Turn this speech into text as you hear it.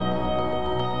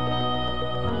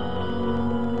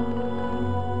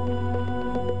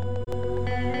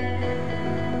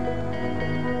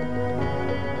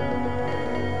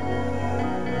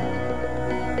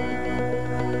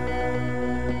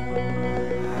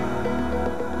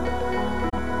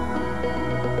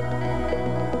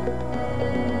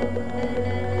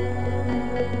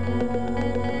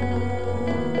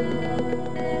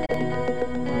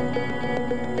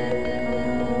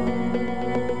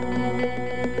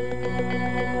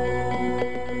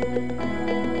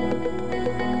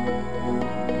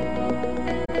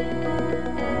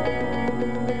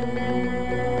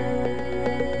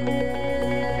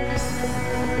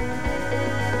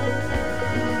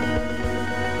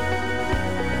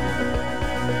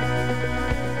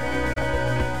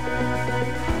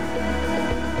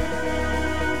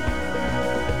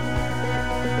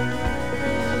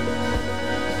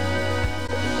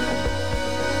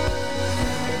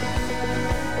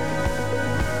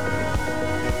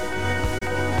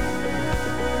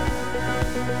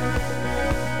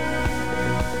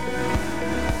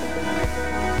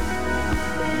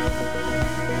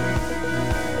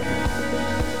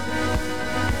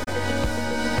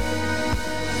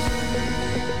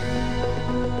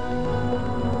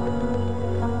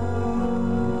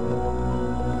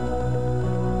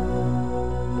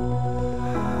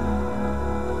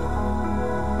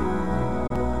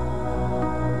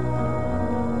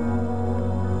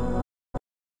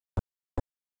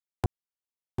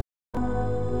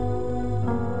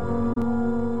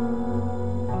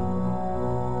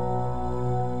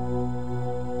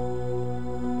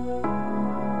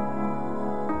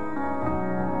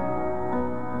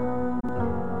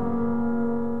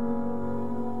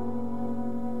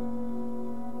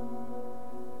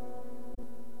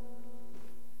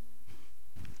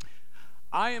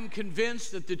I am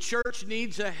convinced that the church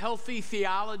needs a healthy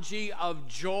theology of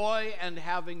joy and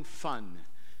having fun.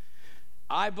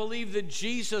 I believe that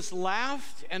Jesus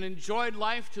laughed and enjoyed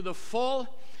life to the full,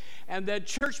 and that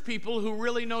church people who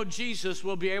really know Jesus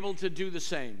will be able to do the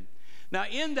same. Now,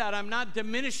 in that, I'm not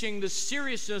diminishing the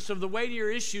seriousness of the weightier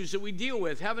issues that we deal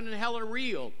with. Heaven and hell are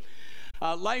real.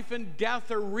 Life and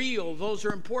death are real. Those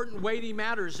are important, weighty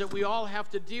matters that we all have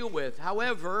to deal with.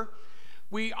 However,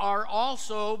 we have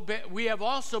also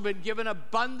been given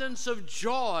abundance of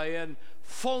joy and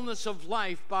fullness of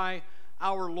life by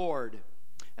our Lord.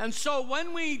 And so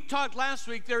when we talked last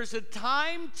week, there's a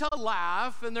time to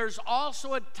laugh and there's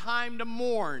also a time to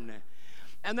mourn.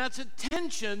 And that's a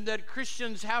tension that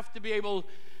Christians have to be able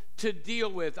to deal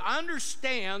with. I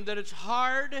understand that it's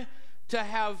hard to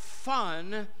have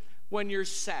fun when you're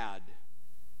sad.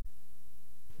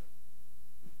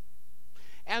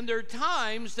 And there are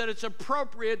times that it's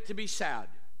appropriate to be sad.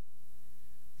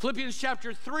 Philippians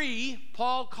chapter 3,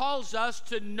 Paul calls us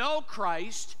to know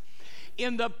Christ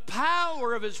in the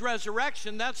power of his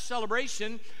resurrection, that's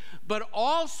celebration, but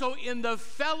also in the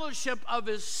fellowship of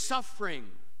his suffering.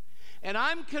 And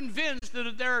I'm convinced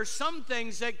that there are some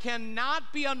things that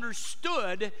cannot be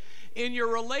understood in your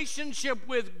relationship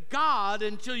with God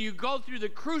until you go through the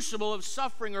crucible of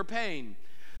suffering or pain.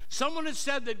 Someone has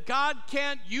said that God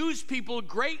can't use people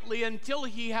greatly until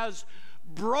he has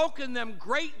broken them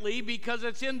greatly, because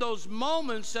it's in those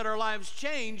moments that our lives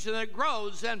change and it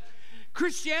grows. And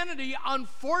Christianity,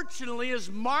 unfortunately, is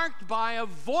marked by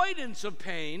avoidance of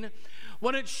pain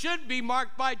when it should be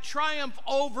marked by triumph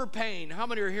over pain. How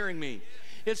many are hearing me?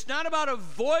 It's not about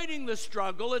avoiding the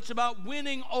struggle, it's about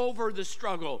winning over the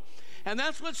struggle. And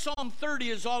that's what Psalm 30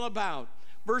 is all about.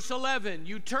 Verse 11,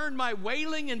 you turned my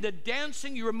wailing into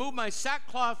dancing, you removed my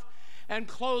sackcloth and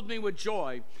clothed me with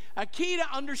joy. A key to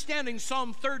understanding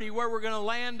Psalm 30, where we're going to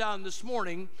land on this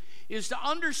morning, is to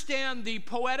understand the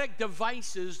poetic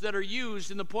devices that are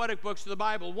used in the poetic books of the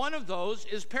Bible. One of those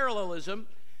is parallelism.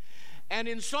 And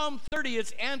in Psalm 30,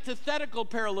 it's antithetical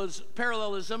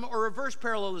parallelism or reverse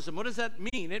parallelism. What does that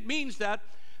mean? It means that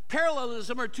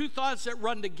parallelism are two thoughts that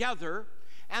run together.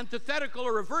 Antithetical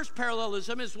or reverse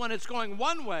parallelism is when it's going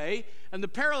one way and the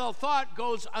parallel thought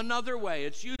goes another way.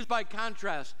 It's used by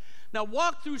contrast. Now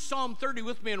walk through Psalm 30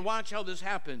 with me and watch how this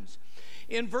happens.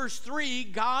 In verse 3,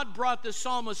 God brought the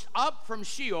psalmist up from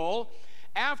Sheol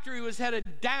after he was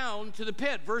headed down to the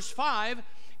pit. Verse 5,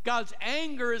 God's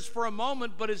anger is for a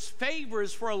moment, but his favor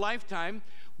is for a lifetime.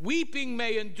 Weeping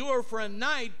may endure for a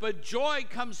night, but joy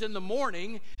comes in the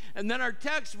morning. And then our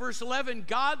text, verse 11,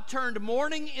 God turned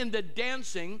mourning into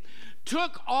dancing,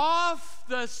 took off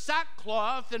the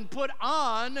sackcloth and put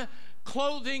on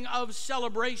clothing of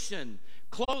celebration,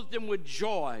 clothed him with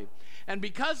joy. And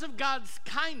because of God's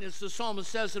kindness, the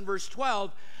psalmist says in verse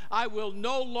 12, I will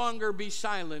no longer be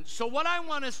silent. So what I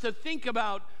want us to think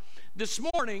about this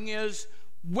morning is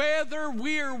whether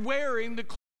we're wearing the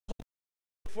clothes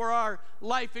for our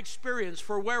life experience,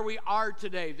 for where we are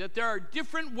today, that there are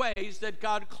different ways that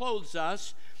God clothes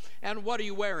us, and what are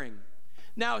you wearing?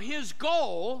 Now, his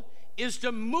goal is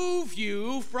to move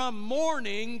you from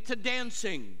mourning to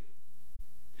dancing.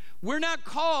 We're not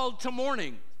called to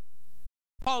mourning,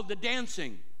 we're called to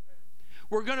dancing.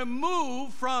 We're going to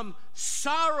move from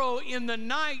sorrow in the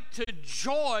night to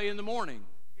joy in the morning.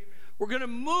 We're going to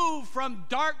move from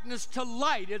darkness to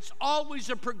light. It's always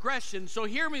a progression. So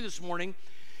hear me this morning.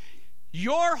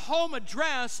 Your home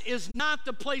address is not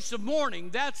the place of mourning.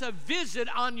 That's a visit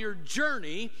on your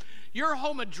journey. Your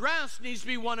home address needs to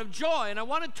be one of joy. And I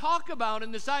want to talk about,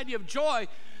 in this idea of joy,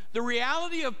 the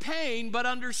reality of pain, but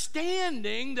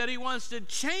understanding that he wants to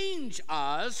change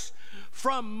us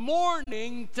from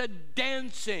mourning to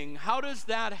dancing. How does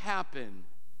that happen?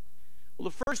 Well,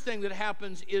 the first thing that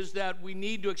happens is that we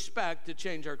need to expect to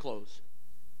change our clothes.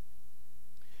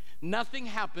 Nothing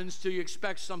happens till you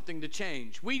expect something to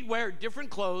change. We wear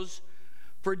different clothes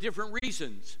for different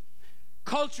reasons.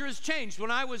 Culture has changed.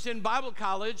 When I was in Bible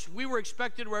college, we were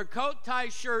expected to wear a coat, tie,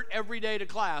 shirt every day to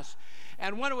class.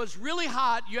 And when it was really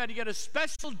hot, you had to get a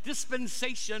special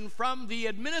dispensation from the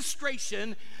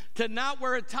administration to not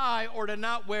wear a tie or to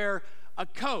not wear a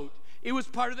coat. It was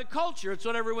part of the culture. It's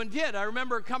what everyone did. I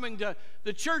remember coming to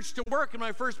the church to work in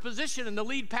my first position, and the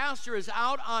lead pastor is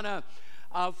out on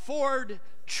a Ford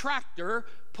tractor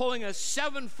pulling a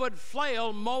 7-foot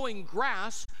flail mowing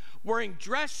grass, wearing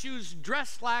dress shoes,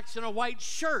 dress slacks, and a white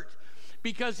shirt,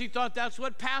 because he thought that's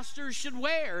what pastors should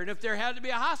wear. And if there had to be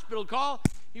a hospital call,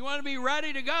 he wanted to be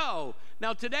ready to go.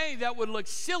 Now today that would look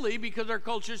silly because our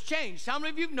culture's changed. How many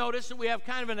of you have noticed that we have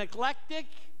kind of an eclectic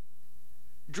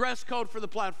dress code for the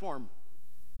platform?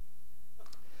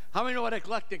 How many know what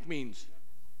eclectic means?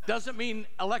 Doesn't mean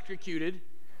electrocuted. It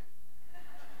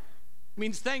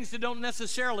means things that don't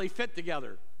necessarily fit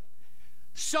together.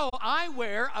 So I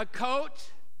wear a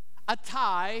coat, a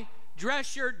tie,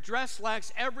 dress shirt, dress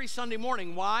slacks every Sunday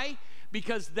morning. Why?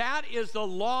 Because that is the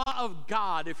law of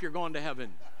God if you're going to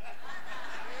heaven.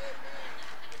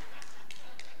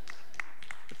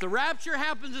 If the rapture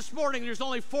happens this morning, there's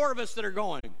only 4 of us that are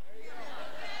going.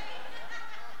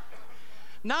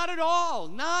 Not at all.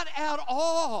 Not at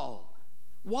all.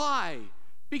 Why?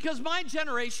 Because my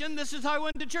generation, this is how I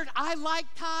went to church. I like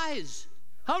ties.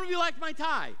 How many of you like my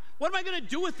tie? What am I going to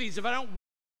do with these if I don't?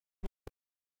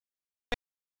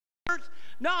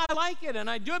 No, I like it, and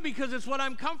I do it because it's what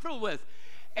I'm comfortable with.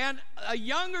 And a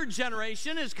younger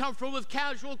generation is comfortable with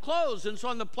casual clothes, and so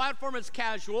on the platform it's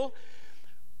casual.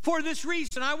 For this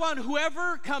reason, I want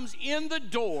whoever comes in the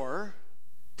door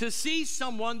to see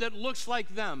someone that looks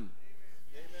like them.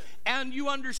 And you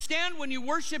understand when you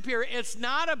worship here, it's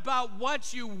not about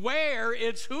what you wear,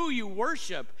 it's who you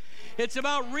worship. It's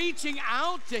about reaching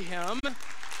out to Him,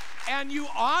 and you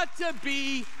ought to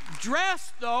be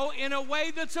dressed, though, in a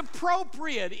way that's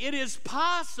appropriate. It is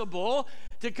possible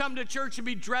to come to church and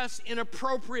be dressed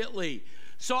inappropriately.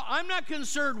 So I'm not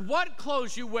concerned what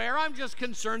clothes you wear, I'm just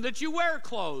concerned that you wear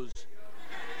clothes.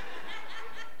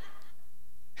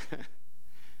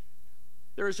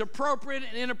 There is appropriate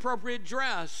and inappropriate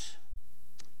dress.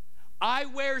 I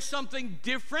wear something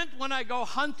different when I go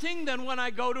hunting than when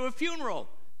I go to a funeral.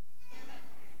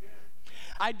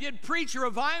 I did preach a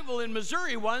revival in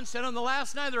Missouri once, and on the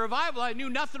last night of the revival, I knew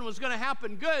nothing was going to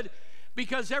happen good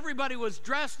because everybody was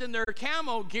dressed in their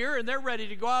camo gear, and they're ready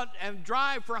to go out and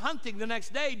drive for hunting the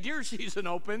next day. Deer season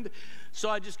opened, so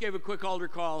I just gave a quick altar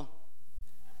call,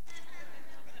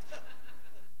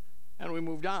 and we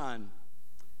moved on.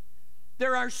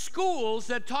 There are schools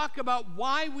that talk about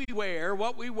why we wear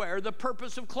what we wear, the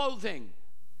purpose of clothing.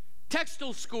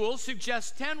 Textile schools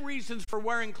suggest 10 reasons for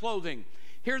wearing clothing.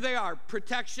 Here they are: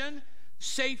 protection,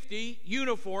 safety,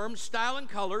 uniform, style and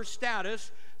color, status,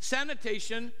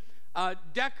 sanitation,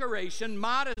 decoration,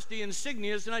 modesty,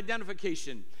 insignias, and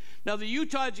identification. Now, the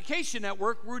Utah Education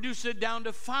Network reduced it down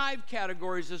to 5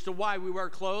 categories as to why we wear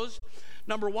clothes.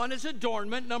 Number 1 is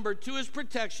adornment. Number 2 is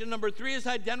protection. Number 3 is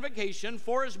identification.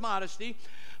 4 is modesty.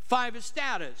 5 is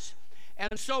status.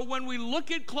 And so when we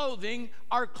look at clothing,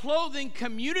 our clothing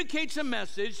communicates a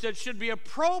message that should be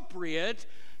appropriate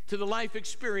to the life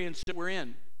experience that we're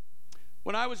in.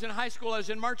 When I was in high school, I was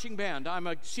in marching band. I'm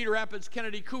a Cedar Rapids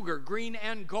Kennedy Cougar, green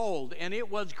and gold, and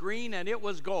it was green and it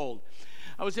was gold.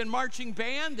 I was in marching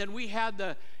band, and we had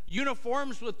the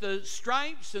uniforms with the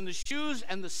stripes and the shoes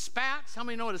and the spats. How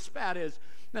many know what a spat is?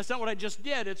 That's not what I just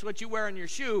did. It's what you wear on your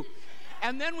shoe.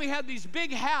 And then we had these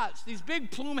big hats, these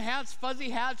big plume hats, fuzzy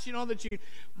hats, you know, that you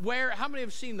wear. How many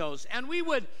have seen those? And we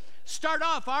would start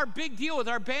off, our big deal with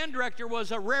our band director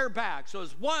was a rare back. So it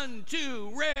was 1,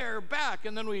 2, rare back,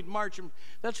 and then we'd march. And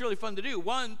that's really fun to do.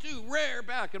 1, 2, rare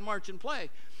back, and march and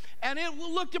play. And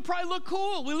it probably looked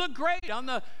cool. We looked great on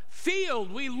the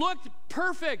field. We looked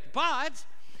perfect. But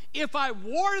if I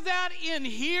wore that in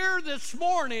here this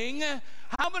morning,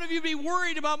 how many of you be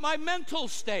worried about my mental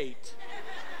state?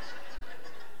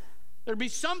 There'd be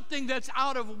something that's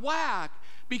out of whack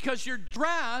because your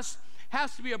dress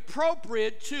has to be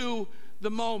appropriate to the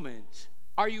moment.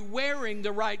 Are you wearing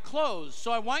the right clothes?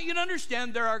 So I want you to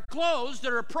understand there are clothes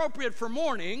that are appropriate for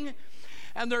mourning,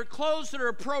 and there are clothes that are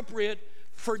appropriate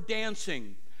for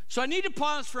dancing. So I need to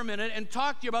pause for a minute and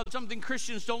talk to you about something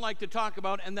Christians don't like to talk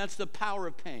about, and that's the power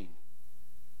of pain.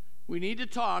 We need to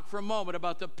talk for a moment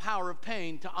about the power of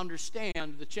pain to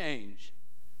understand the change.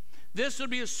 This would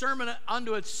be a sermon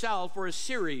unto itself or a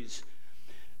series.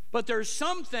 But there's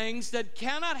some things that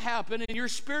cannot happen in your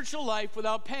spiritual life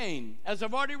without pain. As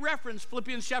I've already referenced,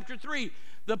 Philippians chapter 3,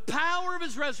 the power of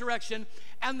his resurrection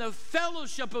and the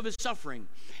fellowship of his suffering.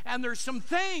 And there's some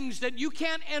things that you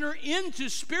can't enter into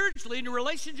spiritually in a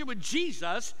relationship with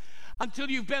Jesus until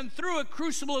you've been through a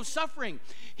crucible of suffering.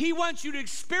 He wants you to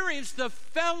experience the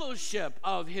fellowship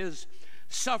of his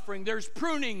suffering. There's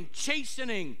pruning,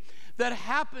 chastening that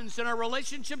happens in our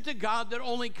relationship to God that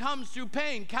only comes through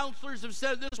pain. Counselors have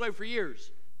said it this way for years.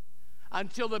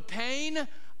 Until the pain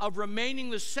of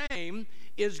remaining the same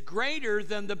is greater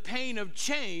than the pain of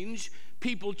change,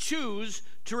 people choose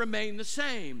to remain the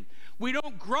same. We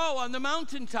don't grow on the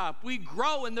mountaintop. We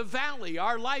grow in the valley.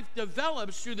 Our life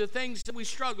develops through the things that we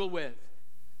struggle with.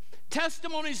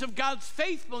 Testimonies of God's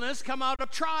faithfulness come out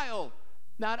of trial,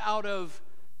 not out of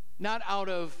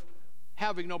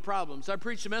having no problems. I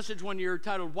preached a message one year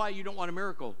titled, Why You Don't Want a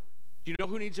Miracle. Do you know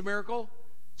who needs a miracle?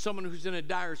 Someone who's in a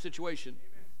dire situation.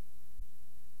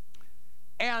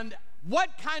 And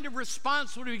what kind of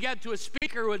response would we get to a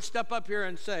speaker who would step up here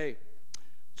and say,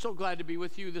 so glad to be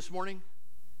with you this morning.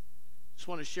 Just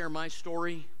want to share my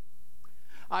story.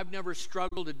 I've never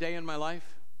struggled a day in my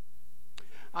life.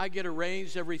 I get a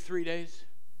raise every 3 days.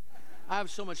 I have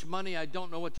so much money, I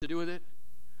don't know what to do with it.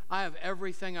 I have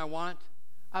everything I want.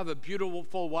 I have a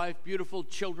beautiful wife, beautiful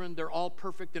children. They're all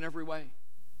perfect in every way.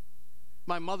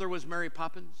 My mother was Mary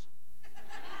Poppins.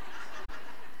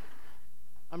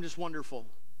 I'm just wonderful.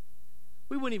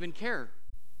 We wouldn't even care,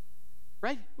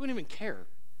 right? We wouldn't even care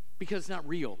because it's not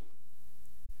real.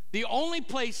 The only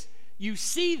place you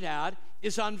see that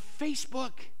is on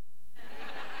Facebook.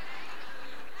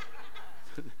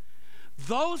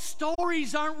 Those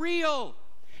stories aren't real.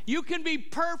 You can be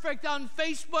perfect on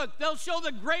Facebook. They'll show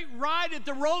the great ride at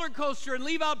the roller coaster and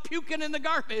leave out puking in the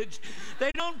garbage.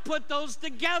 They don't put those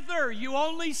together. You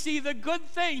only see the good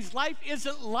things. Life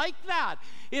isn't like that.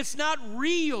 It's not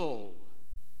real.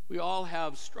 We all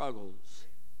have struggles.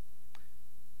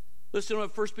 Listen to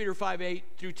what 1 Peter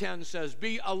 5:8-10 says.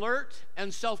 Be alert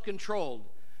and self-controlled.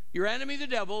 Your enemy, the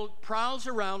devil, prowls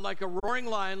around like a roaring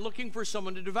lion looking for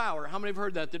someone to devour. How many have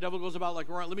heard that? The devil goes about like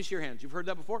a roaring lion. Let me see your hands. You've heard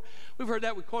that before? We've heard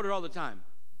that. We quote it all the time.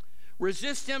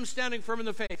 Resist him, standing firm in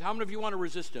the faith. How many of you want to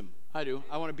resist him? I do.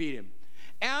 I want to beat him.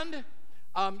 And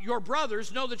your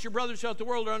brothers, know that your brothers throughout the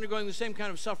world are undergoing the same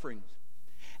kind of sufferings.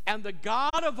 And the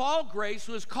God of all grace,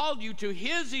 who has called you to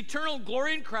his eternal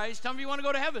glory in Christ. How many of you want to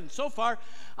go to heaven? So far,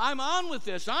 I'm on with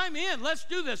this. I'm in. Let's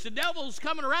do this. The devil's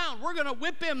coming around. We're going to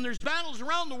whip him. There's battles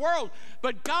around the world.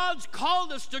 But God's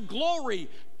called us to glory.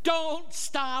 Don't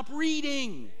stop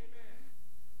reading.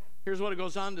 Here's what it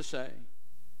goes on to say.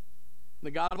 The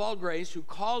God of all grace, who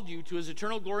called you to his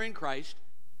eternal glory in Christ,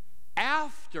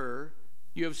 after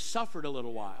you have suffered a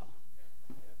little while,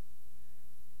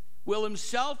 will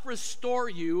himself restore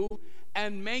you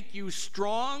and make you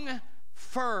strong,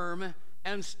 firm,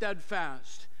 and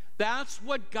steadfast. That's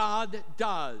what God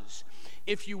does.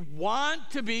 If you want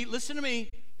to be, listen to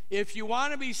me, if you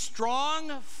want to be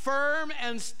strong, firm,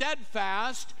 and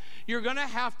steadfast, you're going to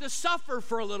have to suffer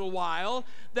for a little while.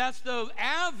 That's the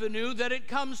avenue that it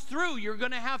comes through. You're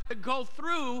going to have to go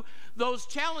through those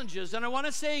challenges. And I want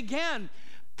to say again,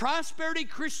 prosperity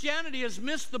Christianity has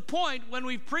missed the point when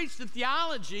we've preached the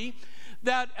theology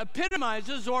that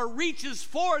epitomizes or reaches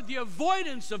for the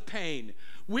avoidance of pain.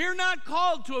 We're not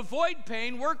called to avoid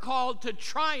pain. We're called to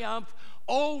triumph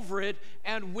over it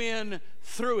and win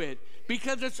through it.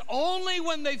 Because it's only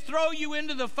when they throw you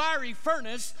into the fiery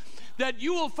furnace that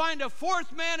you will find a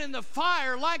fourth man in the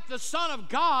fire like the Son of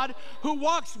God who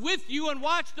walks with you and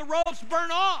watch the ropes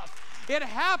burn off. It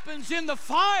happens in the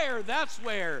fire. That's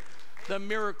where the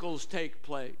miracles take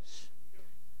place.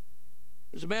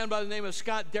 There's a man by the name of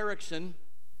Scott Derrickson.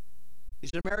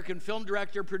 He's an American film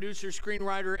director, producer,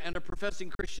 screenwriter, and a professing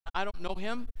Christian. I don't know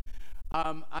him.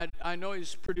 I know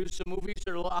he's produced some movies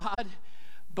that are a little odd,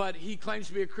 but he claims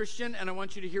to be a Christian, and I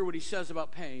want you to hear what he says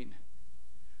about pain.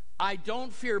 I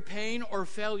don't fear pain or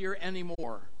failure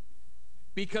anymore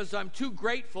because I'm too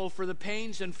grateful for the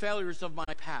pains and failures of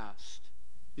my past.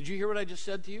 Did you hear what I just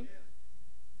said to you?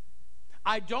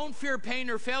 I don't fear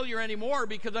pain or failure anymore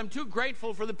because I'm too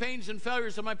grateful for the pains and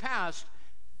failures of my past.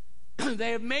 They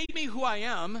have made me who I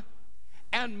am,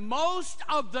 and most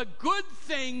of the good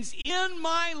things in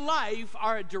my life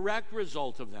are a direct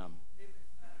result of them.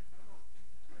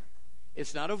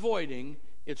 It's not avoiding,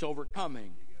 it's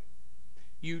overcoming.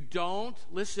 You don't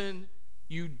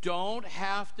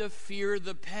have to fear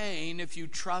the pain if you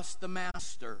trust the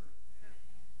Master.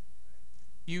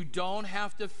 You don't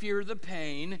have to fear the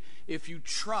pain if you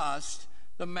trust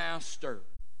the Master.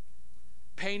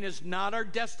 Pain is not our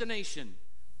destination.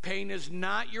 Pain is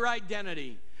not your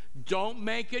identity. Don't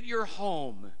make it your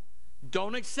home.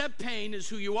 Don't accept pain as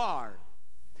who you are.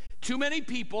 Too many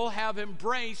people have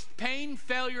embraced pain,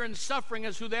 failure, and suffering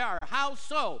as who they are. How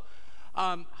so?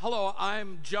 Hello,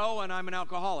 I'm Joe and I'm an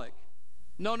alcoholic.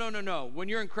 No. When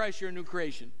you're in Christ, you're a new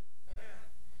creation.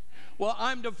 Well,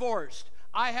 I'm divorced.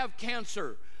 I have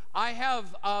cancer. I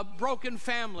have a broken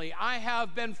family. I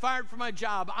have been fired from my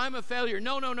job. I'm a failure.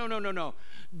 No.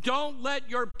 Don't let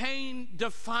your pain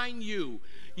define you.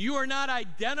 You are not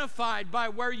identified by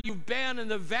where you've been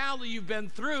and the valley you've been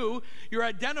through. You're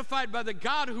identified by the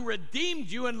God who redeemed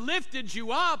you and lifted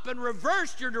you up and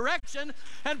reversed your direction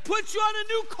and put you on a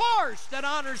new course that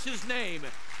honors his name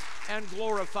and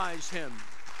glorifies him.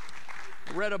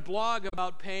 I read a blog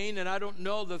about pain, and I don't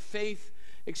know the faith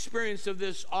experience of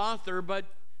this author, but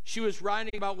she was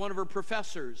writing about one of her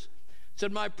professors.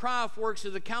 Said, my prof works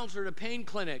as a counselor at a pain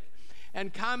clinic,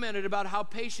 and commented about how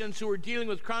patients who were dealing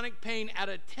with chronic pain at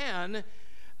a 10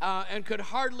 and could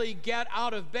hardly get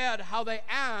out of bed, how they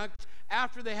act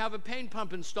after they have a pain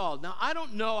pump installed. Now, I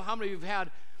don't know how many of you have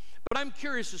had, but I'm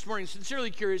curious this morning,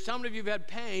 sincerely curious, how many of you have had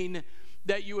pain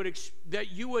that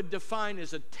you would define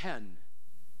as a 10?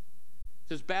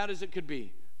 It's as bad as it could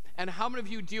be. And how many of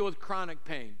you deal with chronic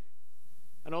pain?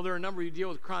 I know there are a number of you deal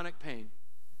with chronic pain.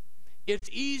 It's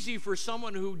easy for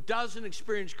someone who doesn't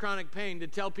experience chronic pain to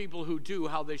tell people who do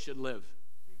how they should live.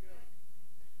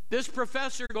 This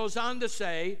professor goes on to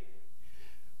say,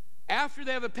 after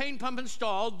they have a pain pump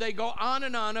installed, they go on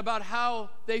and on about how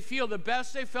they feel the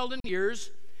best they felt in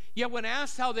years, yet when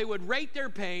asked how they would rate their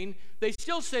pain, they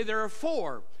still say they're a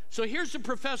 4. So here's the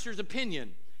professor's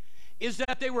opinion, is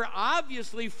that they were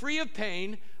obviously free of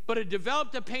pain, but had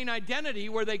developed a pain identity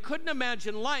where they couldn't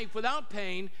imagine life without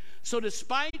pain, so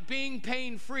despite being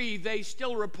pain-free, they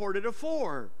still reported a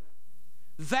 4.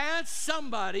 That's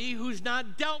somebody who's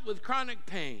not dealt with chronic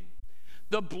pain.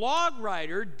 The blog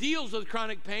writer deals with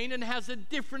chronic pain and has a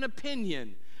different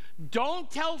opinion. Don't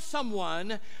tell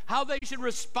someone how they should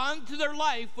respond to their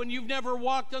life when you've never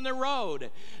walked on the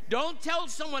road. Don't tell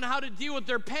someone how to deal with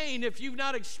their pain if you've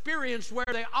not experienced where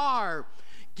they are.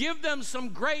 Give them some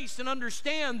grace and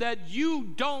understand that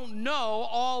you don't know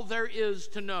all there is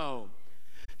to know.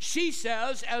 She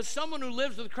says, as someone who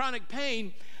lives with chronic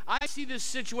pain, I see this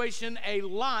situation a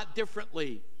lot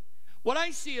differently. What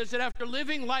I see is that after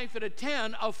living life at a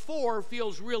 10, a 4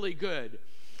 feels really good.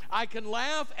 I can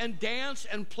laugh and dance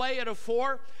and play at a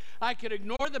 4. I can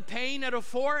ignore the pain at a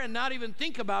 4 and not even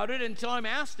think about it until I'm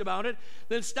asked about it,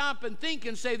 then stop and think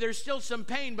and say there's still some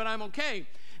pain, but I'm okay.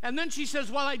 And then she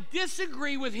says, while I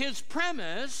disagree with his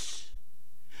premise,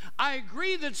 I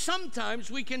agree that sometimes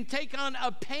we can take on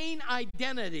a pain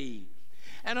identity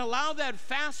and allow that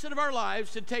facet of our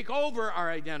lives to take over our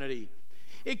identity.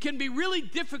 It can be really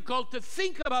difficult to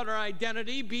think about our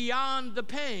identity beyond the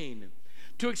pain,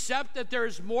 to accept that there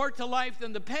is more to life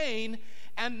than the pain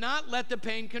and not let the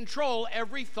pain control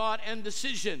every thought and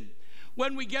decision.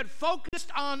 When we get focused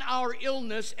on our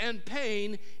illness and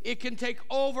pain, it can take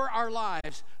over our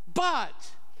lives.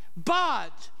 But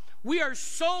we are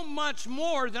so much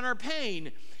more than our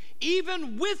pain.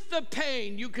 Even with the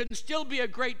pain, you can still be a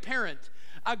great parent,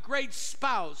 a great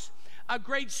spouse, a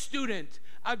great student,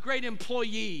 a great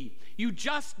employee. You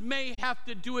just may have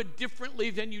to do it differently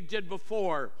than you did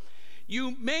before.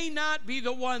 You may not be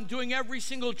the one doing every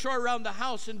single chore around the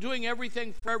house and doing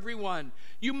everything for everyone.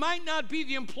 You might not be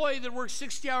the employee that works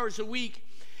 60 hours a week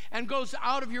and goes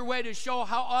out of your way to show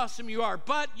how awesome you are.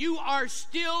 But you are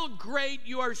still great.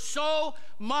 You are so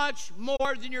much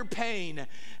more than your pain.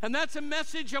 And that's a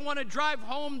message I want to drive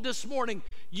home this morning.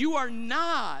 You are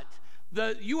not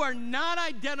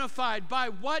identified by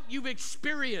what you've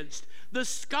experienced. The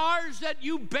scars that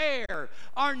you bear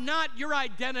are not your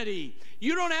identity.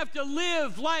 You don't have to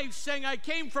live life saying, I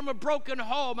came from a broken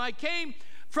home. I came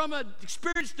from an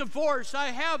experienced divorce. I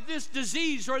have this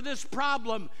disease or this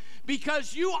problem.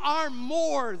 Because you are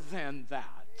more than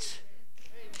that.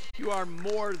 You are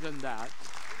more than that.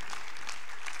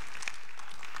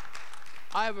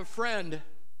 I have a friend.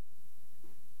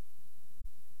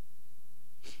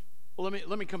 Well,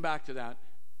 let me come back to that.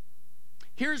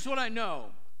 Here's what I know.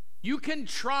 You can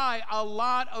try a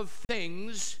lot of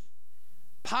things,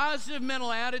 positive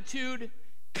mental attitude,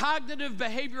 cognitive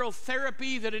behavioral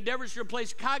therapy that endeavors to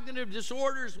replace cognitive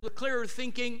disorders with clearer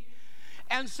thinking.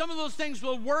 And some of those things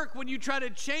will work when you try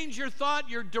to change your thought,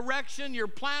 your direction, your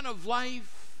plan of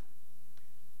life.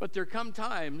 But there come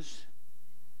times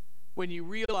when you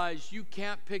realize you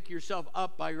can't pick yourself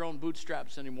up by your own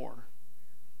bootstraps anymore.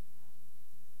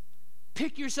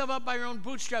 Pick yourself up by your own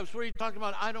bootstraps. What are you talking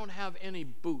about? I don't have any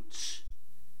boots.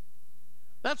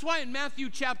 That's why in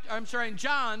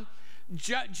John,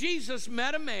 Jesus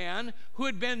met a man who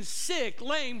had been sick,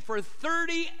 lame for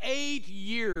 38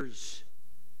 years.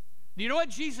 Do you know what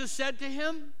Jesus said to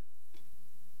him?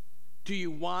 Do you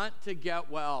want to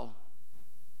get well?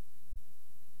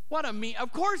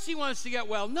 Of course he wants to get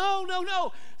well.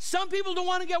 No. Some people don't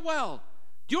want to get well.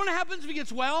 Do you know what happens if he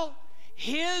gets well?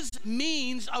 His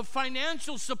means of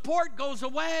financial support goes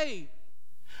away.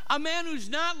 A man who's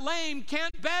not lame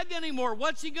can't beg anymore.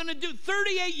 What's he going to do?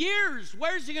 38 years.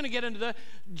 Where's he going to get into the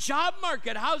job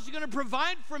market? How's he going to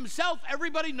provide for himself?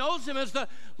 Everybody knows him as the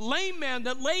lame man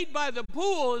that laid by the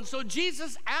pool. And so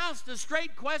Jesus asked a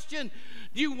straight question.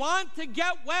 Do you want to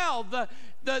get well?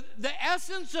 The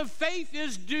essence of faith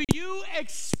is, do you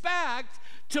expect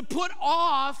to put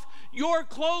off your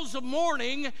clothes of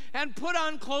mourning and put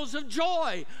on clothes of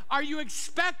joy? Are you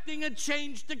expecting a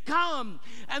change to come?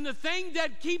 And the thing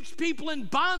that keeps people in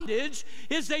bondage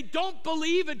is they don't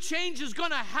believe a change is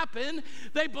going to happen.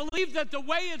 They believe that the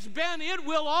way it's been, it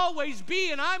will always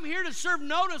be. And I'm here to serve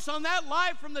notice on that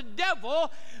lie from the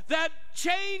devil that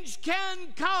change can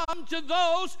come to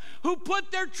those who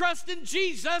put their trust in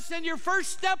Jesus. And your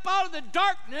first step out of the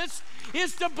darkness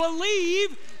is to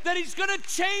believe that he's going to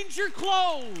change your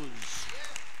clothes.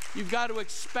 You've got to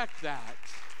expect that.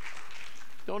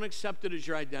 Don't accept it as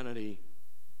your identity.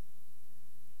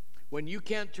 When you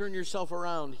can't turn yourself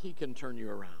around, he can turn you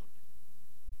around.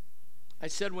 I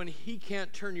said when he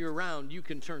can't turn you around, you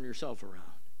can turn yourself around.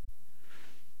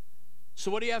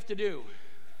 So what do you have to do?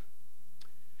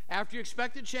 After you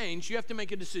expect a change, you have to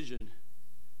make a decision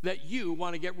that you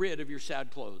want to get rid of your sad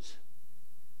clothes.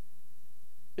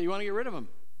 That you want to get rid of them.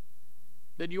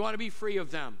 That you want to be free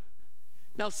of them.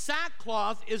 Now,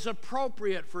 sackcloth is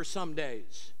appropriate for some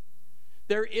days.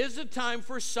 There is a time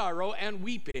for sorrow and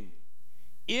weeping.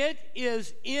 It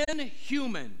is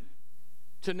inhuman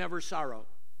to never sorrow.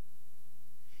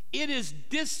 It is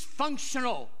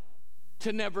dysfunctional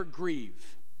to never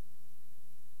grieve.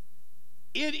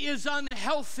 It is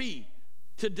unhealthy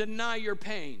to deny your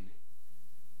pain.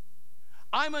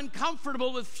 I'm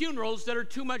uncomfortable with funerals that are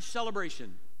too much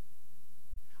celebration.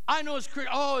 I know it's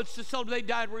to celebrate. They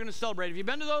died, we're going to celebrate. Have you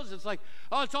been to those? It's like,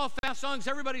 it's all fast songs,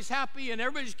 everybody's happy, and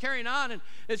everybody's carrying on, and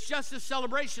it's just a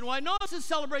celebration. Well, I know it's a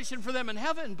celebration for them in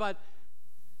heaven, but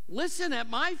listen, at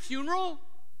my funeral,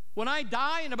 when I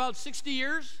die in about 60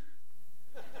 years,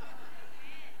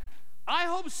 I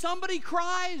hope somebody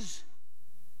cries.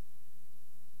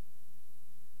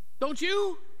 Don't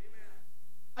you?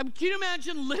 Can you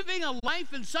imagine living a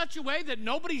life in such a way that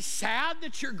nobody's sad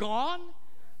that you're gone?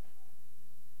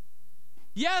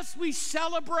 Yes, we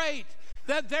celebrate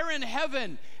that they're in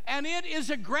heaven, and it is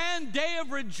a grand day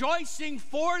of rejoicing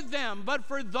for them. But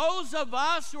for those of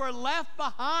us who are left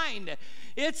behind,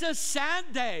 it's a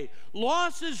sad day.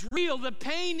 Loss is real. The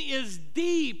pain is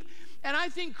deep. And I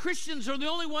think Christians are the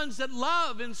only ones that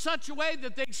love in such a way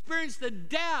that they experience the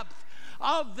depth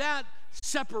of that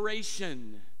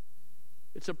separation.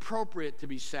 It's appropriate to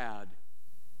be sad.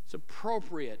 It's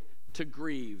appropriate to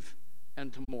grieve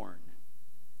and to mourn.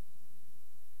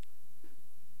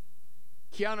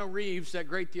 Keanu Reeves, that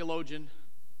great theologian,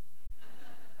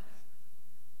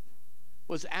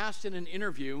 was asked in an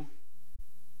interview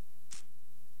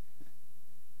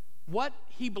what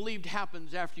he believed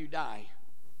happens after you die.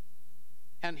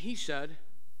 And he said,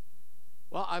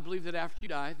 well, I believe that after you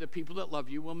die, the people that love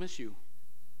you will miss you.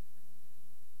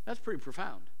 That's pretty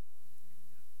profound.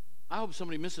 I hope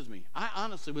somebody misses me. I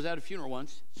honestly was at a funeral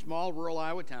once, small rural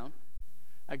Iowa town.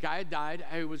 A guy had died.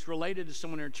 I was related to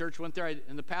someone in our church. Went there,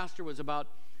 and the pastor was about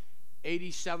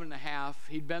 87 and a half.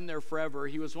 He'd been there forever.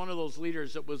 He was one of those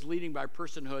leaders that was leading by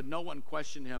personhood. No one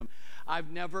questioned him.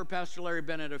 I've never, Pastor Larry,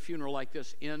 been at a funeral like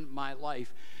this in my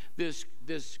life. This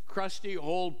crusty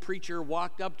old preacher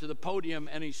walked up to the podium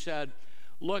and he said,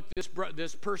 look,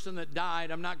 this person that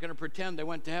died, I'm not going to pretend they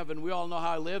went to heaven. We all know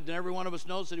how I lived, and every one of us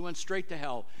knows that he went straight to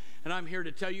hell. And I'm here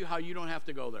to tell you how you don't have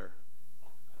to go there.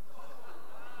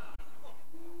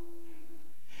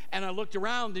 And I looked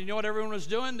around, and you know what everyone was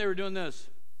doing? They were doing this.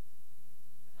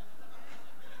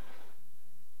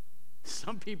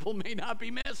 Some people may not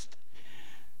be missed.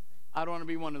 I don't want to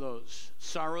be one of those.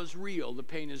 Sorrow is real. The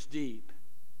pain is deep.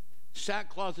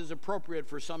 Sackcloth is appropriate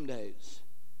for some days,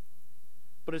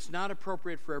 but it's not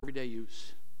appropriate for everyday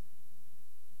use.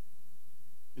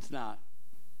 It's not.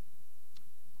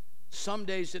 Some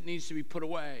days it needs to be put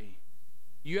away.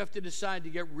 You have to decide to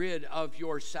get rid of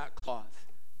your sackcloth.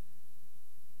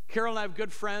 Carol and I have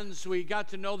good friends. We got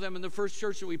to know them in the first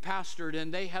church that we pastored,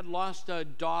 and they had lost a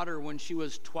daughter when she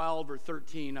was 12 or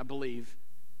 13, I believe.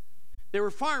 They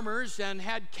were farmers and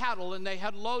had cattle, and they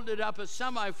had loaded up a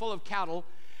semi full of cattle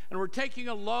and were taking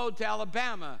a load to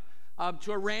Alabama,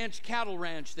 to a cattle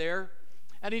ranch there.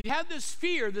 And he had this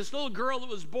fear. This little girl that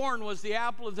was born was the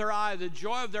apple of their eye, the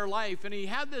joy of their life. And he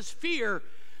had this fear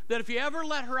that if he ever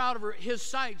let her out of his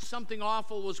sight, something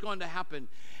awful was going to happen.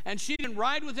 And she didn't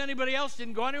ride with anybody else,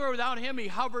 didn't go anywhere without him. He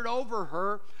hovered over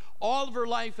her all of her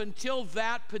life until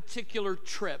that particular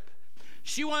trip.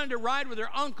 She wanted to ride with her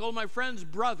uncle, my friend's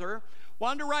brother,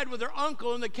 wanted to ride with her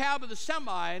uncle in the cab of the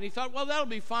semi. And he thought, well, that'll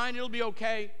be fine. It'll be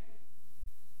okay.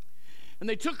 And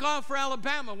they took off for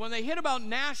Alabama. When they hit about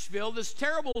Nashville, this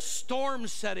terrible storm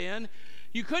set in.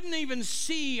 You couldn't even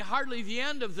see hardly the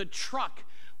end of the truck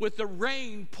with the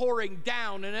rain pouring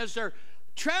down. And as they're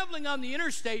traveling on the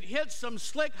interstate, hit some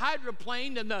slick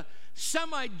hydroplane, and the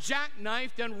semi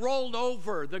jackknifed and rolled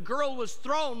over. The girl was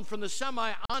thrown from the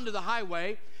semi onto the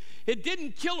highway. It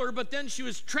didn't kill her, but then she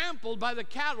was trampled by the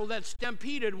cattle that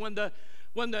stampeded when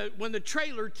the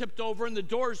trailer tipped over and the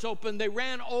doors opened. They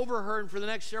ran over her, and for the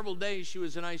next several days she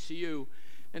was in ICU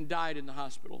and died in the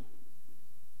hospital.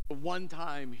 But one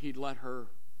time he'd let her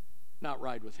not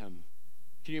ride with him.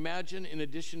 Can you imagine, in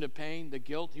addition to pain, the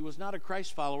guilt? He was not a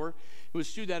Christ follower. It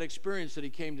was through that experience that he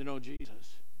came to know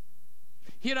Jesus.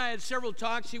 He and I had several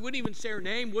talks. He wouldn't even say her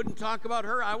name, wouldn't talk about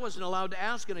her. I wasn't allowed to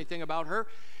ask anything about her.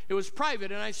 It was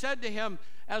private. And I said to him,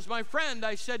 as my friend,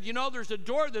 I said, you know, there's a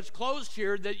door that's closed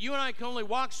here that you and I can only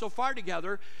walk so far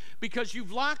together because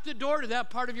you've locked the door to that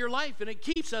part of your life, and it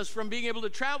keeps us from being able to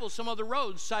travel some other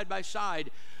roads side by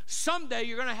side. Someday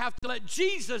you're going to have to let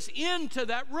Jesus into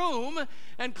that room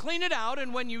and clean it out,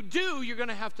 and when you do, you're going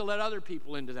to have to let other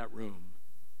people into that room.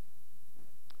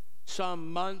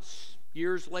 Some months,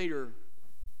 years later,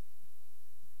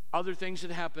 other things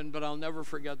had happened, but I'll never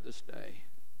forget this day.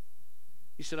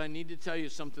 He said, I need to tell you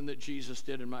something that Jesus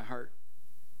did in my heart.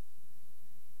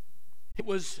 It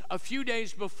was a few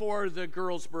days before the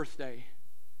girl's birthday.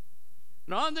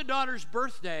 And on the daughter's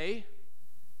birthday,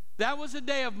 that was a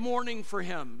day of mourning for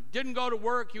him. Didn't go to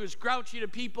work. He was grouchy to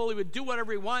people. He would do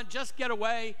whatever he wanted, just get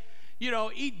away. You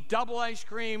know, eat double ice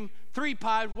cream, 3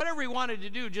 pies, whatever he wanted to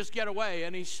do, just get away.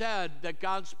 And he said that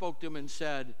God spoke to him and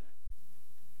said,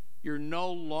 you're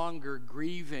no longer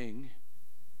grieving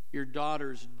your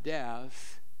daughter's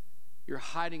death. You're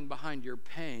hiding behind your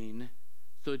pain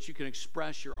so that you can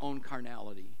express your own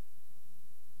carnality.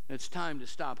 And it's time to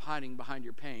stop hiding behind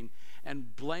your pain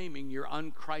and blaming your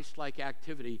un-Christ-like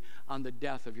activity on the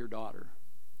death of your daughter.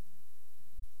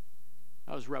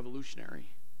 That was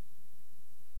revolutionary.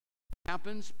 What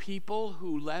happens? People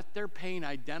who let their pain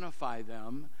identify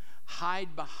them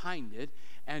hide behind it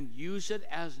and use it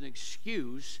as an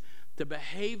excuse to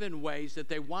behave in ways that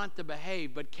they want to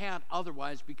behave but can't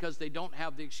otherwise because they don't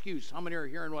have the excuse. How many are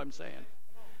hearing what I'm saying?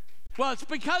 Well, it's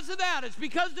because of that. It's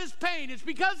because of this pain. It's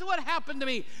because of what happened to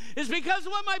me. It's because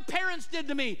of what my parents did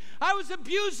to me. I was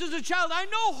abused as a child. I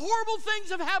know horrible things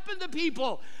have happened to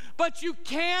people, but you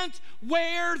can't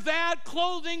wear that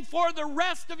clothing for the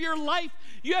rest of your life.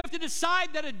 You have to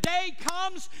decide that a day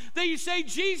comes that you say,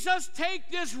 Jesus,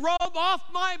 take this robe off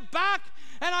my back,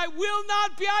 and I will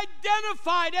not be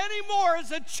identified anymore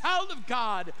as a child of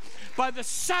God by the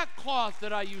sackcloth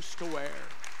that I used to wear.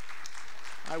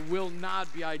 I will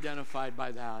not be identified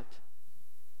by that.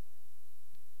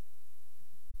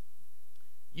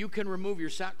 You can remove your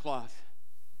sackcloth.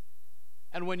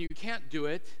 And when you can't do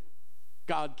it,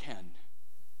 God can.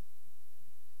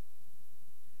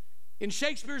 In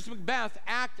Shakespeare's Macbeth,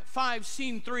 Act 5,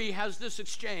 Scene 3 has this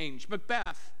exchange.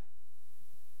 Macbeth,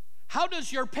 how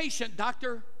does your patient,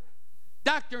 doctor?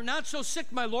 Doctor, not so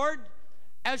sick, my lord,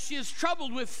 as she is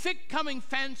troubled with thick-coming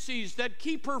fancies that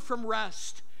keep her from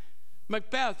rest.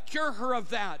 Macbeth, cure her of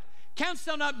that. Canst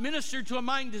thou not minister to a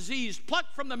mind diseased, pluck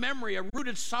from the memory a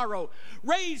rooted sorrow,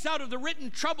 raise out of the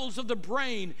written troubles of the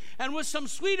brain, and with some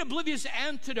sweet oblivious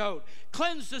antidote,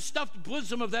 cleanse the stuffed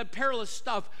bosom of that perilous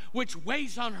stuff which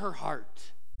weighs on her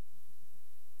heart?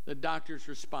 The doctor's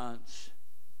response,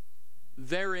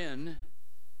 therein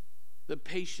the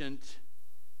patient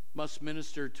must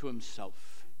minister to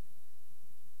himself.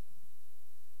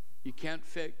 You can't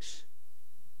fix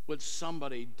what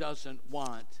somebody doesn't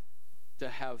want to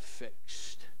have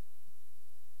fixed.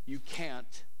 You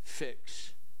can't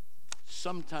fix.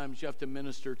 Sometimes you have to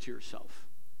minister to yourself.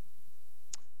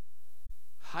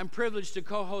 I'm privileged to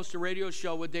co-host a radio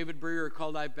show with David Breer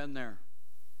called I've Been There,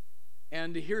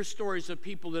 and to hear stories of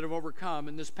people that have overcome.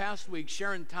 And this past week,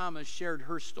 Sharon Thomas shared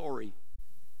her story.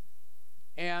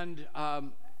 And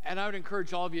I would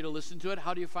encourage all of you to listen to it.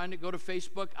 How do you find it? Go to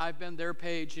Facebook, I've Been There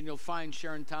page, and you'll find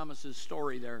Sharon Thomas's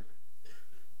story there.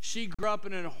 She grew up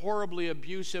in a horribly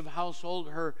abusive household.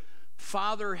 Her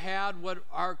father had what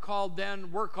were called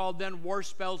then war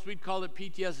spells. We'd call it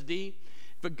PTSD.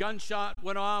 If a gunshot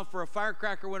went off or a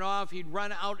firecracker went off, he'd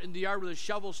run out in the yard with a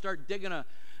shovel, start digging a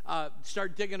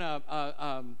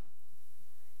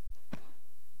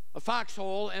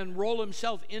foxhole and roll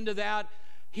himself into that.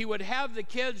 He would have the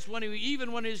kids,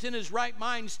 even when he's in his right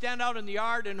mind, stand out in the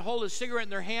yard and hold a cigarette in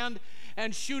their hand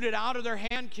and shoot it out of their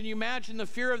hand. Can you imagine the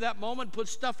fear of that moment? Put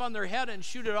stuff on their head and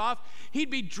shoot it off.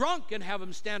 He'd be drunk and have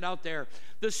them stand out there.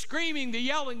 The screaming, the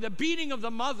yelling, the beating of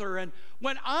the mother, and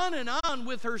went on and on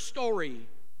with her story.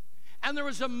 And there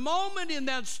was a moment in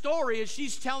that story, as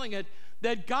she's telling it,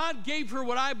 that God gave her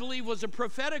what I believe was a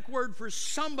prophetic word for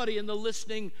somebody in the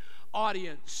listening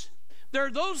audience. There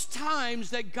are those times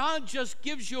that God just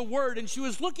gives you a word, and she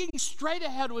was looking straight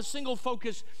ahead with single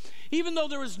focus, even though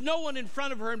there was no one in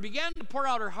front of her, and began to pour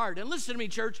out her heart. And listen to me,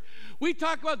 church. We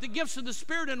talk about the gifts of the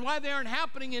Spirit and why they aren't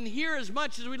happening in here as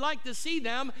much as we'd like to see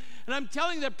them. And I'm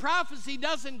telling you that prophecy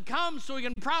doesn't come so we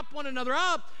can prop one another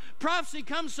up. Prophecy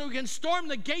comes so we can storm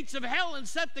the gates of hell and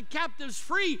set the captives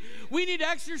free. We need to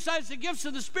exercise the gifts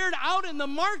of the Spirit out in the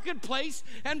marketplace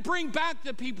and bring back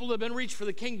the people who have been reached for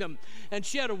the kingdom. And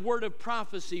she had a word of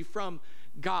prophecy from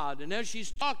God. And as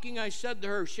she's talking, I said to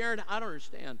her, Sharon, I don't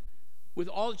understand. With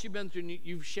all that you've been through and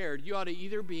you've shared, you ought to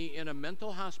either be in a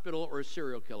mental hospital or a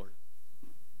serial killer.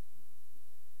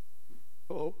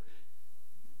 Oh.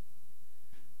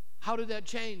 How did that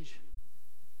change?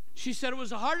 She said it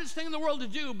was the hardest thing in the world to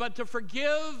do, but to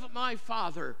forgive my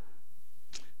father.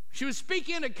 She was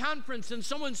speaking at a conference, and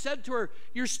someone said to her,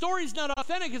 your story's not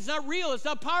authentic, it's not real, it's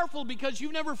not powerful because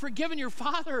you've never forgiven your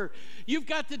father. You've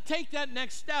got to take that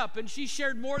next step. And she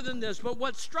shared more than this, but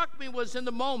what struck me was in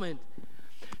the moment,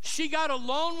 she got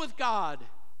alone with God,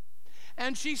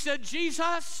 and she said,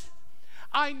 Jesus,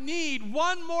 I need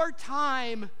one more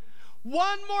time,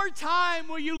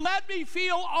 will you let me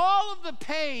feel all of the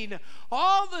pain,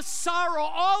 all the sorrow,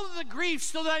 all of the grief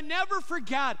so that I never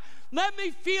forget? Let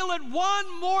me feel it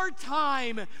one more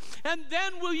time, and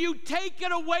then will you take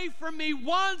it away from me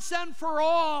once and for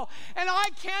all? And I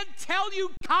can't tell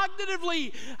you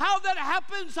cognitively how that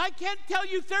happens. I can't tell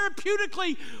you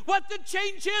therapeutically what the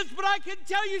change is, but I can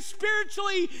tell you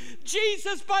spiritually,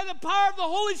 Jesus, by the power of the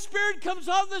Holy Spirit, comes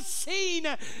on the scene.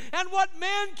 And what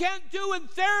man can't do and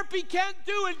therapy can't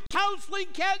do and counseling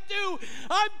can't do,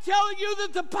 I'm telling you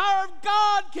that the power of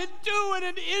God can do in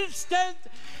an instant.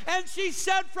 And she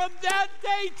said, from that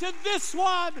day to this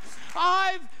one,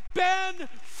 I've been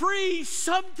free.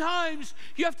 Sometimes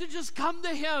you have to just come to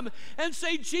him and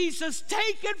say, Jesus,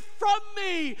 take it from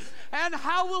me. And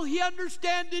how will he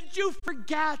understand? Did you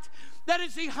forget that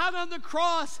as he hung on the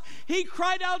cross, he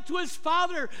cried out to his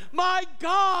Father, my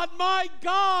God,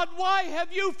 why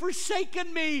have you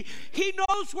forsaken me? He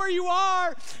knows where you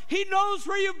are. He knows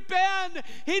where you've been.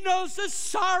 He knows the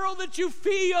sorrow that you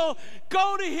feel.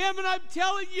 Go to him, and I'm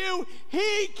telling you,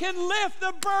 he can lift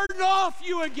the burden off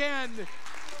you again.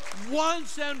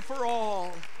 Once and for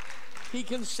all. He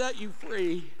can set you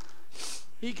free.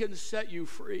 He can set you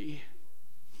free.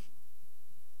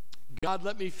 God,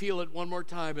 let me feel it one more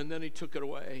time, and then he took it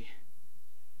away.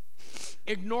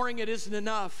 Ignoring it isn't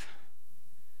enough.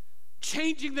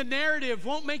 Changing the narrative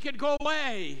won't make it go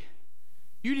away.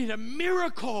 You need a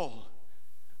miracle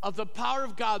of the power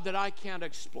of God that I can't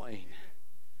explain,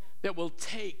 that will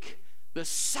take the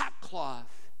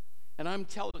sackcloth. And I'm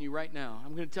telling you right now,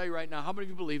 I'm going to tell you right now, how many of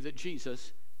you believe that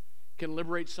Jesus can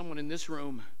liberate someone in this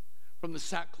room from the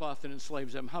sackcloth that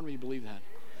enslaves them? How many of you believe that?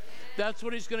 That's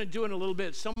what he's going to do in a little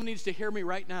bit. Someone needs to hear me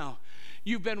right now.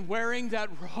 You've been wearing that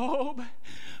robe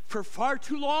for far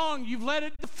too long. You've let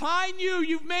it define you.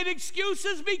 You've made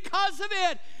excuses because of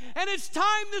it. And it's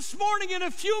time this morning, in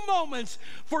a few moments,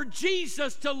 for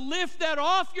Jesus to lift that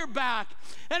off your back.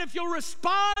 And if you'll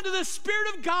respond to the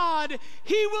Spirit of God,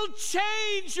 he will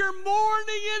change your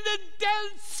mourning into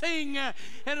dancing.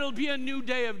 And it'll be a new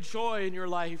day of joy in your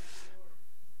life.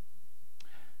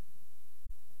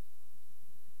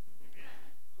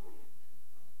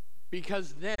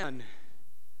 Because then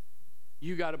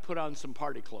you got to put on some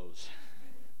party clothes.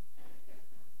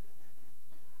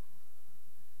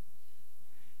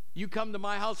 You come to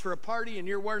my house for a party and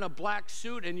you're wearing a black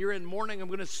suit and you're in mourning, I'm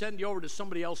going to send you over to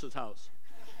somebody else's house.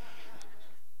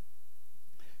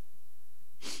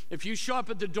 If you show up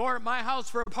at the door at my house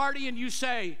for a party and you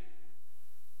say,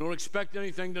 don't expect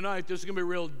anything tonight, this is going to be a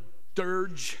real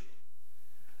dirge.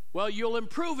 Well, you'll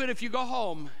improve it if you go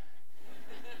home.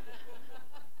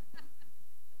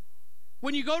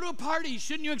 When you go to a party,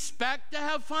 shouldn't you expect to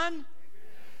have fun?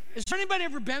 Has there anybody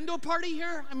ever been to a party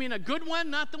here? I mean, a good one,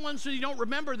 not the one so you don't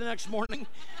remember the next morning.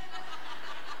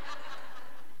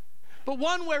 But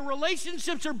one where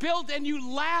relationships are built and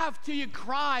you laugh till you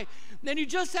cry, and you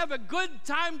just have a good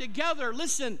time together.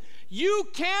 Listen, you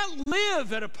can't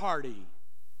live at a party.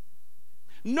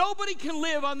 Nobody can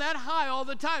live on that high all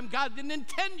the time. God didn't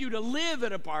intend you to live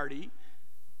at a party.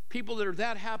 People that are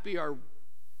that happy are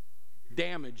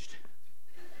damaged.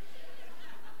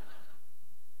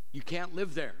 You can't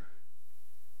live there.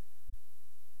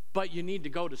 But you need to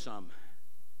go to some.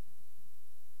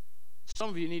 Some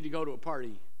of you need to go to a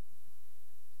party.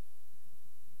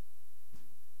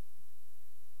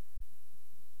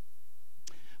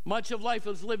 Much of life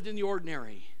is lived in the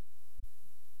ordinary,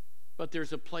 but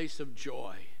there's a place of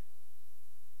joy.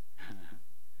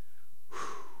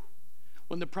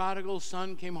 When the prodigal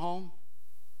son came home,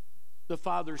 the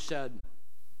father said,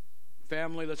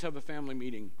 family, let's have a family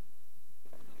meeting.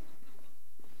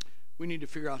 We need to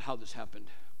figure out how this happened.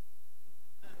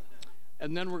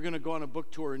 And then we're going to go on a book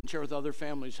tour and share with other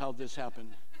families how this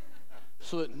happened.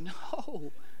 So that,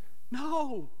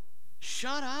 no,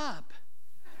 shut up.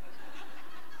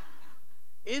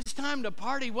 It's time to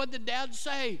party. What did Dad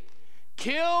say?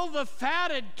 Kill the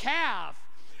fatted calf.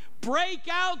 Break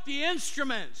out the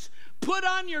instruments. Put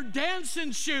on your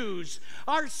dancing shoes.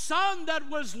 Our son that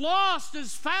was lost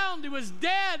is found. He was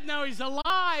dead. Now he's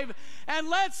alive. And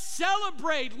let's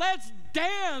celebrate. Let's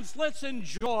dance. Let's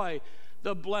enjoy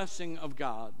the blessing of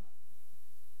God.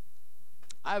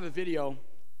 I have a video.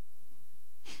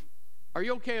 Are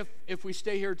you okay if we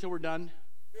stay here till we're done?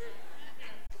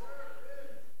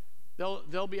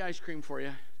 There'll be ice cream for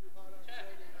you.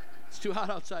 It's too hot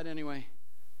outside anyway.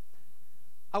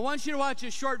 I want you to watch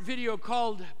a short video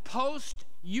called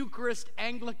Post-Eucharist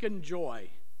Anglican Joy.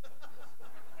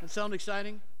 That sound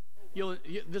exciting?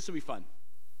 This will be fun.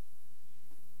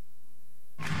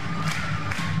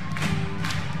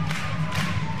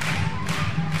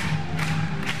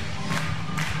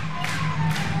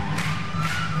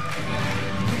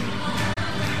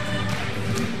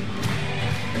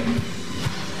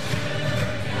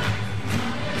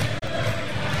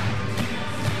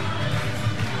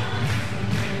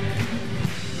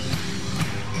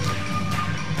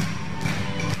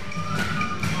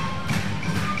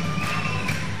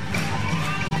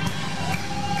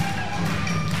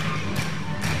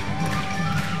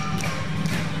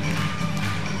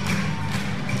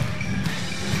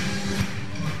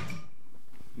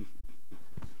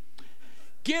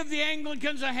 Give the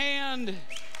Anglicans a hand.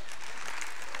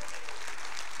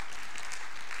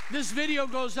 This video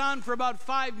goes on for about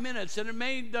 5 minutes, and it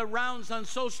made the rounds on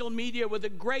social media with a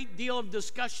great deal of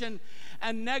discussion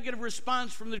and negative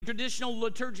response from the traditional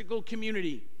liturgical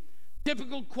community.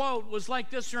 Typical quote was like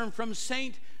this one from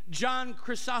St. John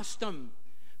Chrysostom,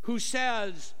 who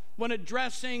says, when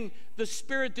addressing the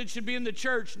spirit that should be in the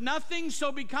church, nothing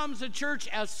so becomes a church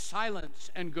as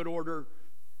silence and good order.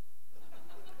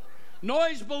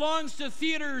 Noise belongs to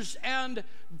theaters and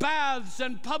baths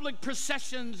and public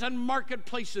processions and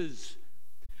marketplaces.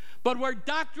 But where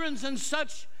doctrines and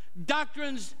such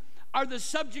doctrines are the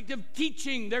subject of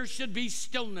teaching, there should be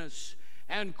stillness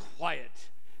and quiet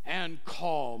and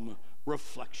calm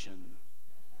reflection.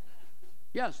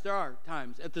 Yes, there are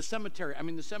times at the seminary.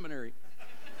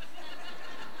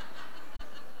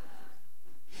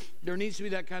 There needs to be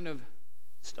that kind of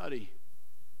study.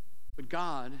 But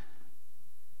God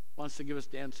wants to give us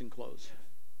dancing clothes.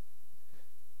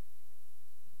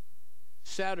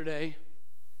 Saturday,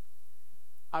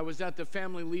 I was at the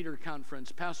Family Leader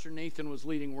Conference. Pastor Nathan was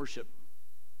leading worship.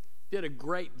 Did a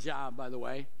great job, by the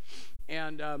way.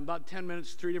 And about 10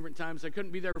 minutes, 3 different times. I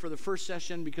couldn't be there for the first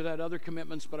session because I had other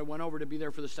commitments, but I went over to be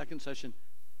there for the second session.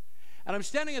 And I'm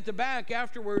standing at the back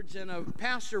afterwards, and a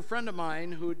pastor friend of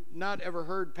mine who had not ever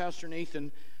heard Pastor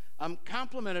Nathan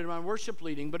complimented him on worship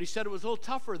leading, but he said it was a little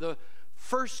tougher the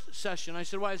first session. I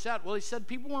said, why is that? Well, he said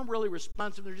people weren't really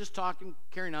responsive. They're just talking,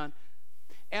 carrying on.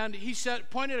 And he said,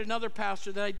 pointed at another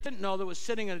pastor that I didn't know that was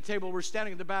sitting at a table. We're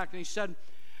standing at the back, and he said,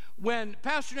 when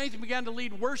Pastor Nathan began to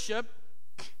lead worship,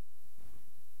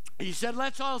 he said,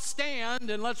 let's all stand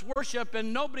and let's worship.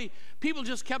 And people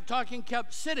just kept talking,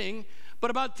 kept sitting. But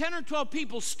about 10 or 12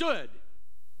 people stood.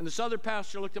 And this other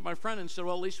pastor looked at my friend and said,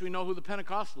 well, at least we know who the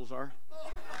Pentecostals are.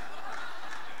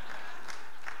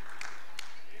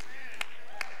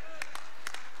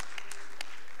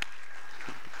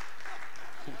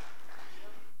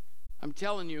 I'm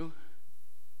telling you,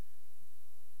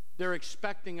 they're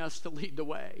expecting us to lead the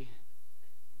way.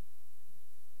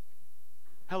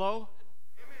 Hello?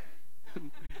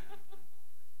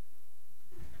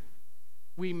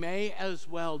 We may as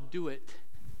well do it.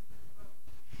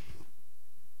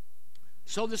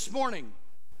 So this morning,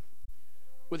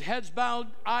 with heads bowed,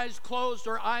 eyes closed,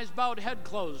 or eyes bowed, head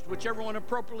closed, whichever one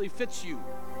appropriately fits you,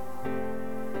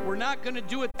 we're not going to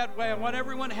do it that way. I want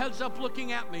everyone heads up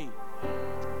looking at me.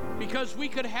 Because we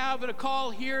could have a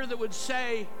call here that would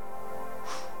say,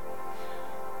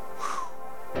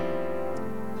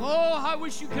 oh, I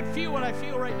wish you could feel what I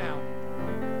feel right now.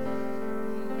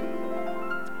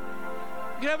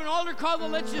 You could have an altar call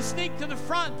that lets you sneak to the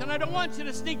front, and I don't want you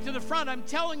to sneak to the front. I'm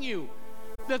telling you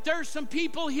that there's some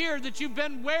people here that you've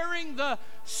been wearing the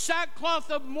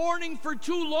sackcloth of mourning for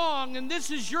too long, and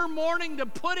this is your morning to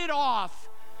put it off.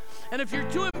 And if you're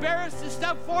too embarrassed to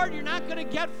step forward, you're not going to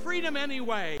get freedom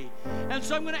anyway. And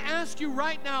so I'm going to ask you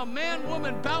right now, man,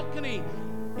 woman, balcony,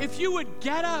 if you would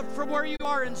get up from where you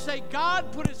are and say,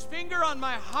 God put his finger on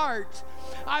my heart.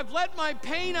 I've let my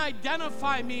pain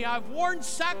identify me. I've worn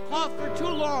sackcloth for too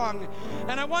long,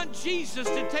 and I want Jesus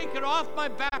to take it off my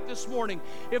back this morning.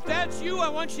 If that's you, I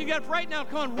want you to get up right now.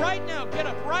 Come on, right now. Get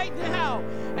up right now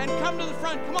and come to the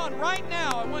front. Come on, right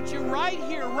now. I want you right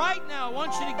here, right now. I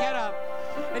want you to get up.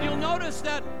 And you'll notice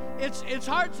that it's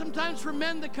hard sometimes for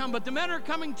men to come, but the men are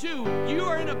coming too. You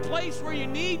are in a place where you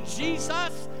need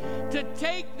Jesus to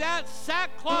take that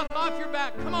sackcloth off your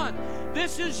back. Come on.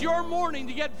 This is your morning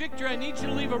to get victory. I need you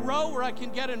to leave a row where I can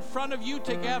get in front of you,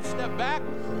 take a half step back,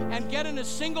 and get in a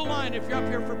single line if you're up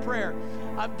here for prayer.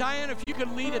 Diane, if you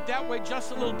could lead it that way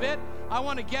just a little bit. I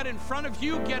want to get in front of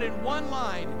you, get in one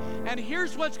line. And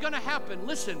here's what's going to happen.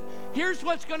 Listen, here's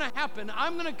what's going to happen.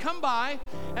 I'm going to come by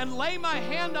and lay my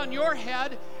hand on your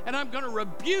head, and I'm going to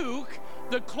rebuke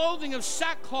the clothing of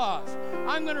sackcloth.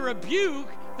 I'm going to rebuke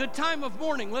the time of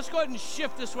mourning. Let's go ahead and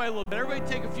shift this way a little bit. Everybody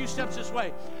take a few steps this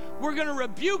way. We're going to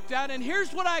rebuke that, and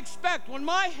here's what I expect. When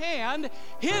my hand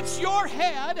hits your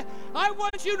head, I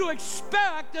want you to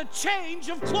expect a change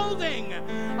of clothing.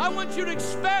 I want you to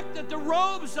expect that the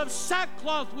robes of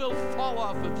sackcloth will fall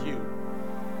off of you,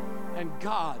 and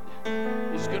God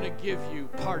is going to give you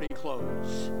party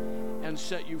clothes and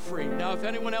set you free. Now, if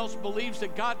anyone else believes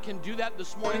that God can do that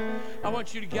this morning, I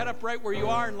want you to get up right where you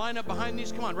are and line up behind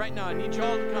these. Come on, right now. I need you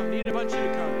all to come. Need a bunch of you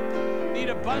to come. Need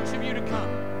a bunch of you to come.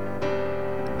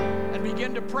 And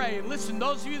begin to pray. And listen,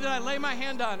 those of you that I lay my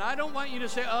hand on, I don't want you to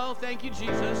say, oh, thank you,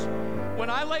 Jesus. When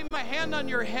I lay my hand on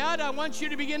your head, I want you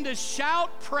to begin to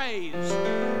shout praise.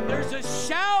 There's a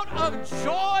shout of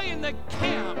joy in the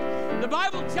camp. The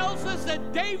Bible tells us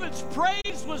that David's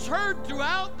praise was heard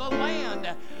throughout the land.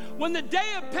 When the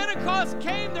day of Pentecost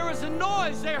came, there was a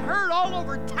noise they heard all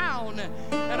over town.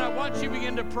 And I want you to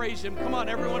begin to praise him. Come on,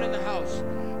 everyone in the house.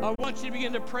 I want you to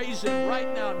begin to praise him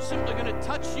right now. I'm simply going to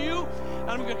touch you, and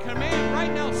I'm going to command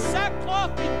right now,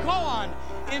 sackcloth be gone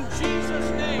in Jesus'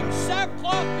 name.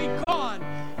 Sackcloth be gone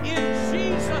in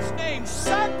Jesus' name.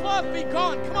 Sackcloth be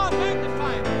gone. Come on,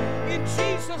 magnify him. In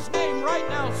Jesus' name right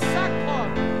now,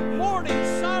 sackcloth, mourning,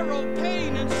 sorrow,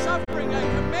 pain, and suffering, I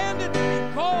command it to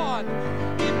be gone.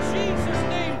 In Jesus'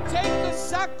 name, take the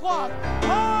sackcloth.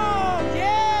 Oh,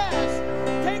 yes!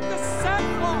 Take the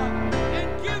sackcloth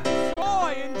and give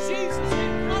joy in Jesus'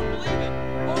 name. Come, believe it.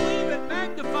 Believe it.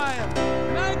 Magnify him.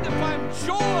 Magnify him.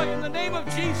 Joy in the name of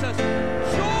Jesus.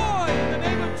 Joy in the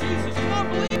name of Jesus. Come on,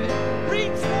 believe it.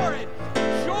 Reach for it.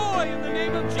 Joy in the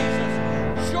name of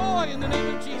Jesus. Joy in the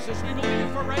name of Jesus. We believe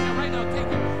it for right now. Right now, take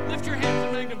it. Lift your hands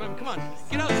and magnify him. Come on.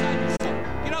 Get outside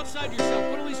yourself. Get outside yourself.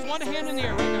 Put at least one hand in the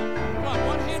air right now. Come on,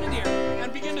 one hand in the air.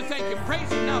 And begin to thank him. Praise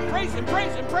him now. Praise him.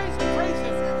 Praise him. Praise him. Praise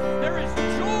him. There is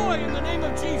joy in the name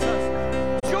of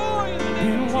Jesus. Joy in the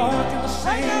name of Jesus. Walking the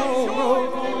same old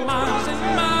road for miles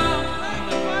and miles.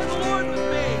 Magnify the Lord with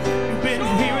me. You've been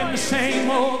hearing the same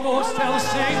old voice tell the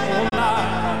same old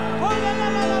lie.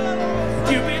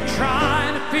 You've been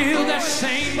trying to feel that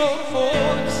same old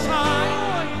hole inside.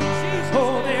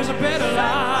 Oh, there's a better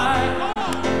life.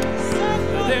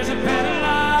 There's a better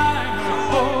life.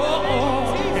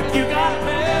 Oh, if you got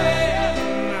pain,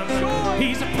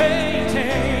 he's a pain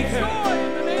taker.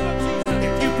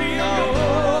 If you feel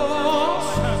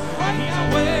lost, he's a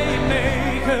way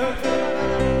maker.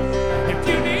 If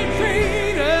you need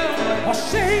freedom or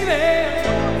saving,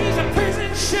 he's a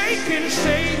prison shaking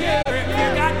savior. If you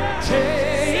got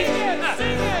chains,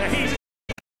 he's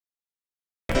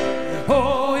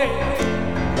oh yeah.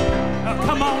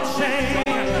 Come on, sing.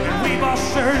 We've all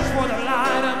searched for the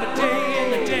light of the day in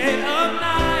the dead of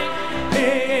night.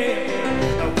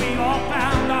 Yeah. We've all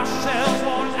found ourselves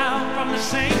worn out from the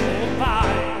same old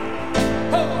fight.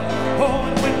 Oh,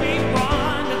 and when we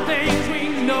run to things we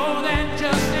know that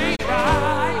just ain't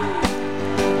right,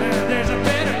 there's a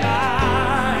better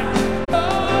life.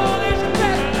 Oh, there's a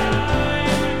better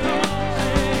life. Come on,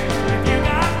 sing. If you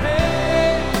got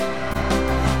pain,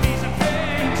 he's a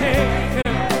pain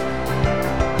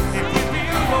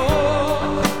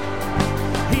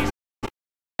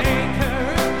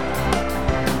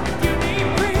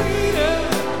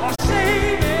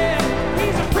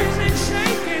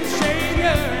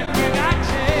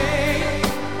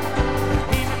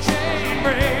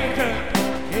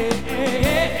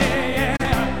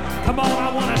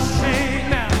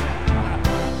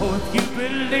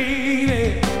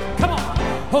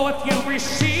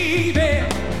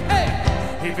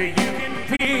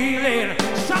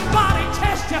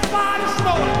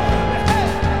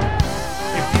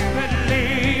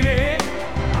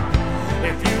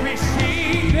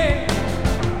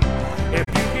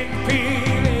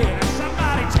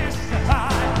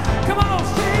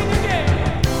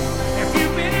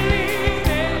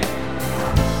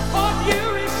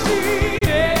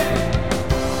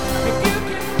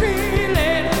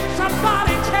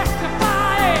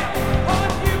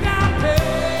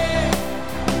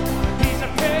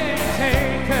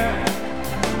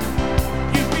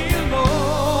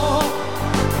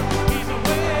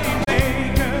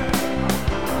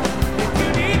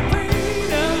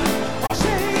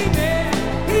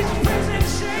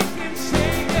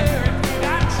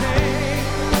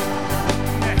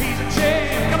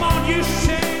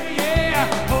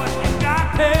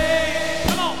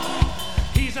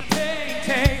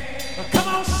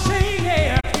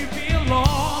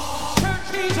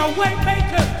a way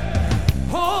maker.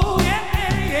 Oh, yeah.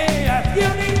 If you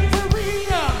need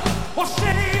freedom or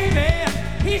saving,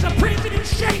 he's a prison and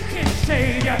shaking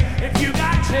Savior. If you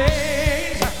got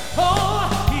chains, oh,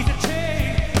 he's a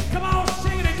chain. Come on,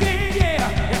 sing it again,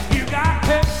 yeah. If you got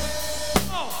pain,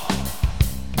 oh,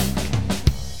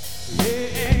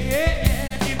 yeah.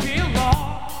 If you feel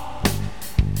lost,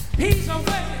 he's a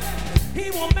way. He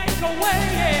will make a way,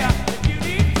 yeah. If you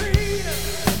need freedom,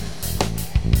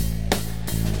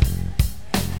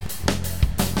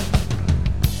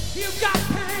 you've got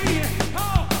pain.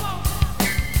 Oh, come on.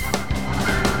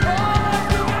 Oh,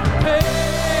 you got pain.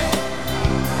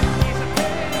 He's a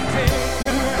pain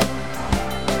taker.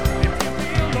 If you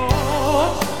feel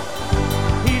lost,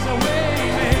 he's a way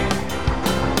maker.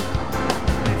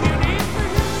 If you need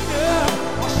freedom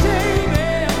or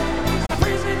saving, he's a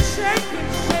prison shaking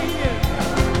Savior.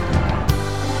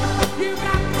 You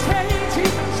got chains,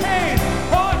 he's a chain.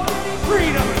 Oh, if you need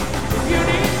freedom, if you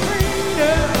need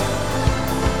freedom.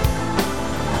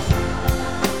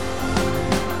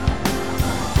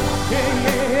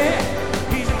 Yeah,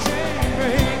 he's a chain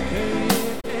breaker.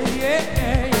 Yeah.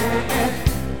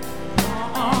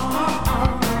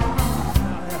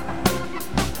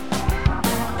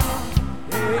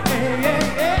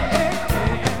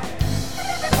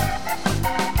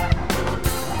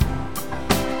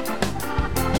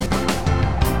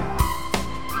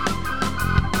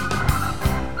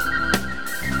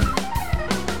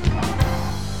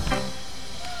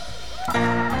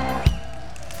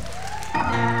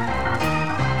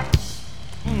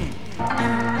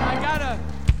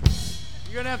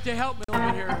 You're gonna have to help me a little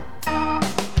bit here.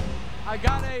 I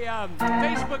got a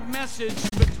Facebook message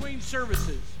between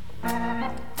services.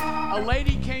 A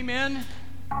lady came in.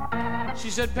 She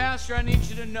said, Pastor, I need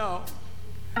you to know,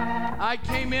 I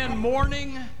came in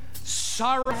mourning,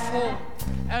 sorrowful,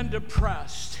 and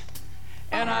depressed.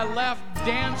 And I left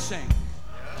dancing,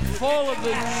 full of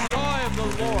the joy of the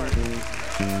Lord.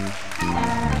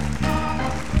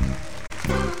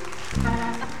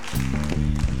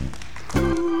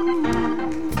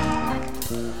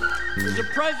 There's the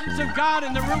presence of God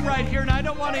in the room right here, and I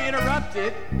don't want to interrupt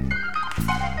it.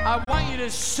 I want you to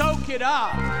soak it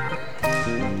up.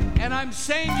 And I'm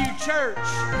saying to you, church,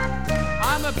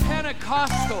 I'm a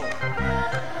Pentecostal.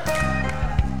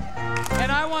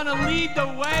 And I want to lead the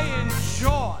way in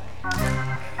joy.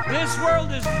 This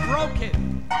world is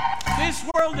broken. This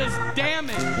world is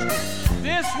damaged.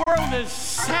 This world is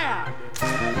sad.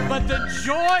 But the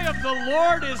joy of the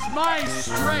Lord is my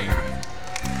strength.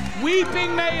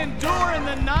 Weeping may endure in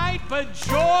the night, but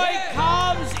joy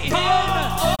comes in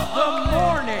the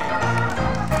morning.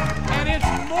 And it's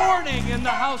morning in the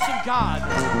house of God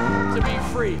to be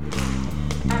free.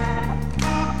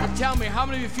 Now tell me, how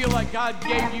many of you feel like God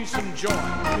gave you some joy?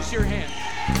 Let me see your hand.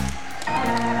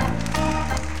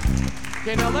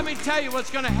 Okay, now let me tell you what's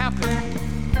going to happen.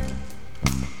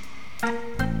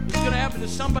 It's going to happen to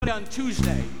somebody on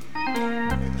Tuesday.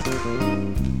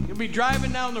 You'll be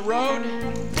driving down the road.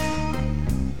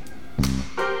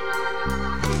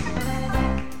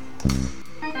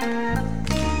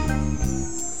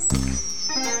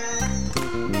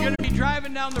 You're going to be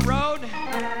driving down the road,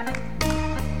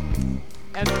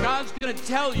 and God's going to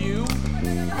tell you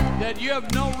that you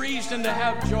have no reason to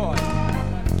have joy.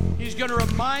 He's going to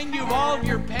remind you of all of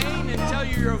your pain and tell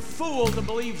you you're a fool to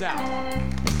believe that.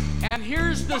 And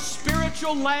here's the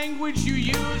spiritual language you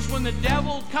use when the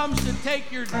devil comes to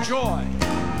take your joy.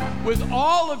 With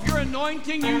all of your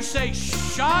anointing, you say,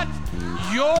 shut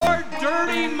your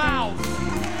dirty mouth.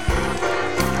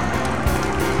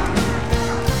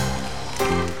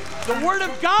 The Word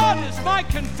of God is my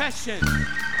confession.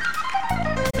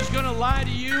 He's going to lie to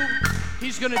you.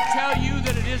 He's going to tell you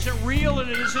that it isn't real and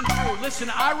it isn't true. Listen,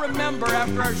 I remember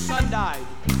after our son died,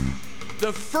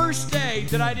 the first day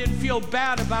that I didn't feel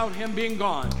bad about him being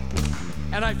gone.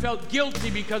 And I felt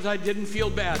guilty because I didn't feel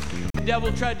bad. The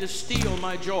devil tried to steal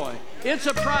my joy. It's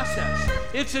a process.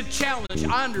 It's a challenge.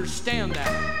 I understand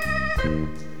that.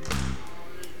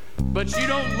 But you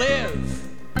don't live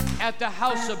at the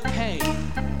house of pain.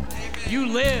 You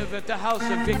live at the house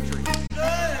of victory.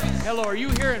 Hello, are you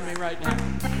hearing me right now?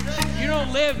 You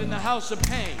don't live in the house of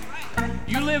pain.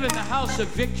 You live in the house of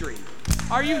victory.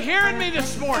 Are you hearing me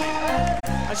this morning?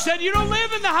 I said you don't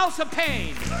live in the house of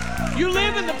pain. You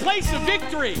live in the place of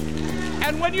victory.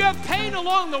 And when you have pain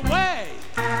along the way,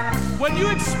 when you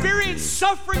experience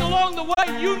suffering along the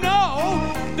way, you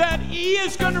know that He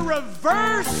is going to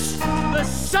reverse the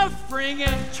suffering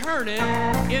and turn it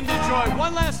into joy.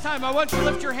 One last time, I want you to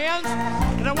lift your hands,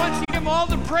 and I want you to give Him all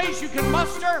the praise you can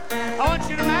muster. I want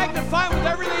you to magnify Him with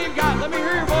everything you got. Let me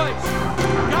hear your voice.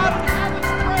 God in heaven's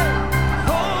praise.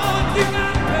 Oh,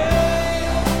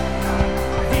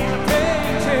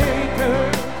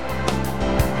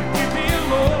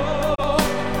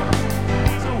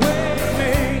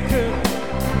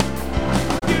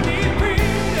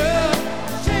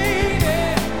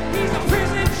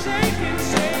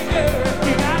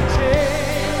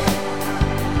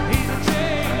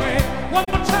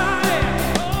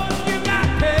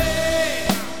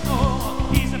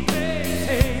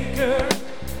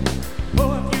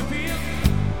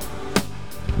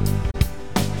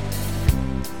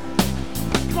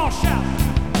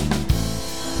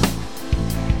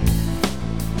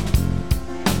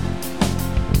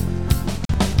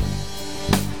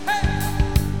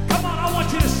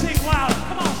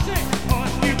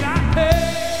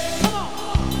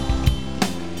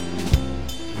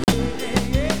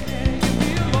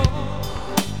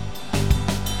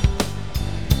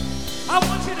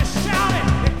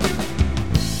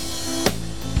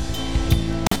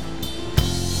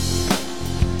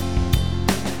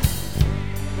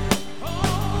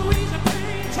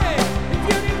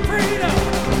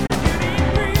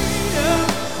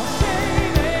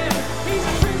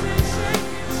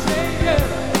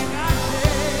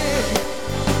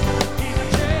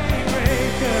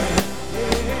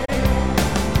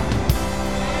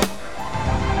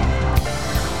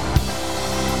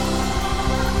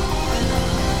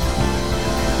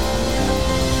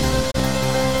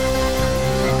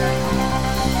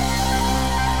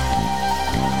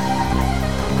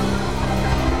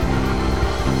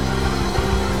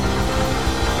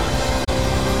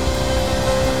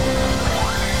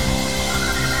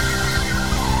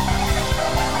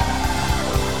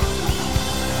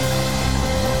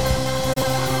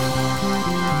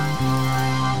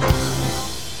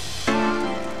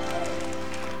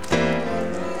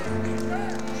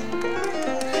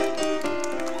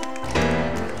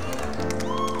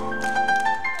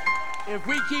 If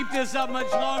we keep this up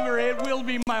much longer, it will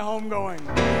be my homegoing.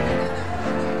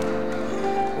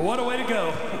 What a way to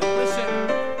go.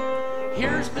 Listen,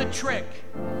 here's the trick.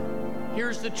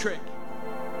 Here's the trick.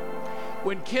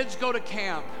 When kids go to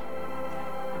camp,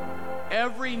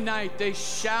 every night they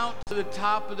shout to the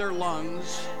top of their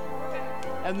lungs,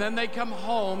 and then they come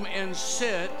home and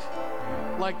sit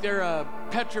like they're a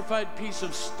petrified piece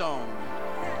of stone.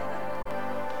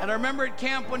 And I remember at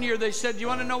camp one year they said, "Do you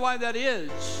want to know why that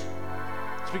is?"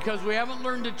 It's because we haven't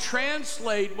learned to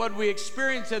translate what we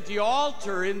experience at the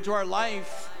altar into our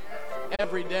life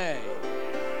every day.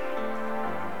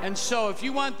 And so if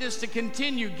you want this to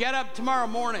continue, get up tomorrow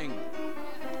morning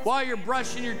while you're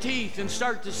brushing your teeth and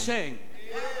start to sing.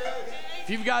 If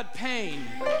you've got pain,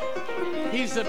 He's the